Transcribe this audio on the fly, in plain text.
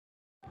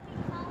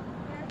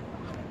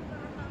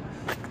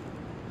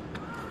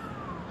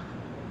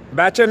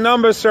Batch your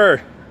number,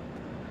 sir.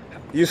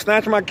 You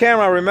snatched my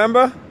camera,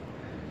 remember?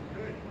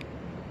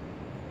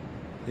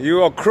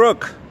 You a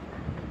crook.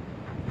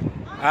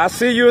 I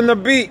see you in the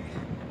beat.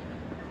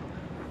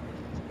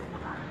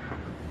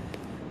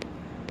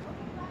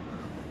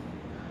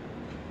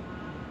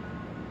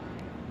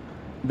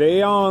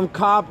 They on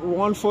cop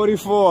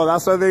 144.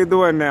 That's what they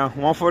doing now.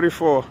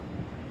 144.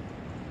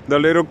 The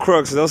little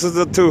crooks. Those are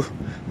the two.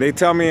 They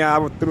tell me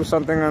I threw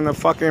something on the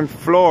fucking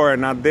floor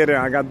and I didn't.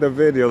 I got the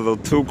video.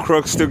 The two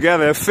crooks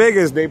together. It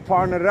figures they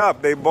partnered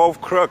up. They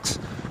both crooks.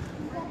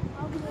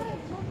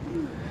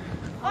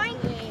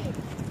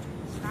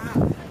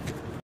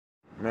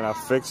 Man, I'm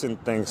fixing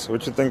things.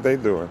 What you think they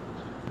doing?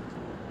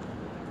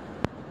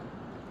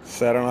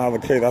 See, I don't have a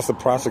case. That's the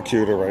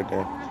prosecutor right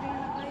there.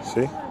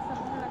 See?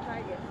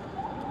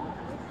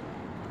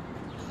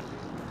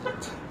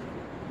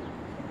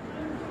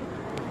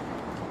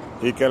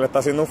 Y que le está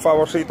haciendo un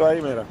favorcito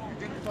ahí, mira.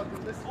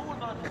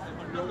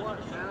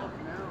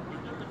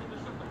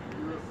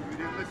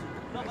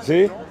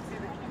 See?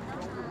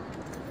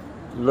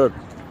 Look,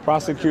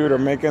 prosecutor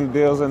making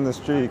deals in the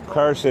street,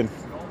 cursing.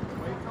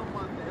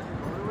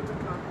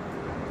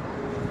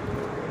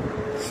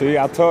 See,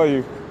 I told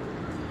you.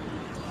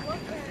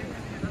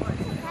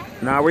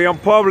 Now we on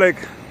public.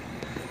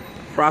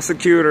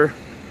 Prosecutor.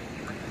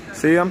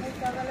 See him?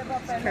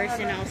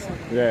 Cursing also.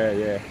 Yeah,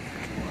 yeah.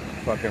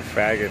 Fucking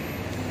faggot.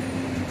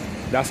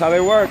 That's how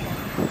they work.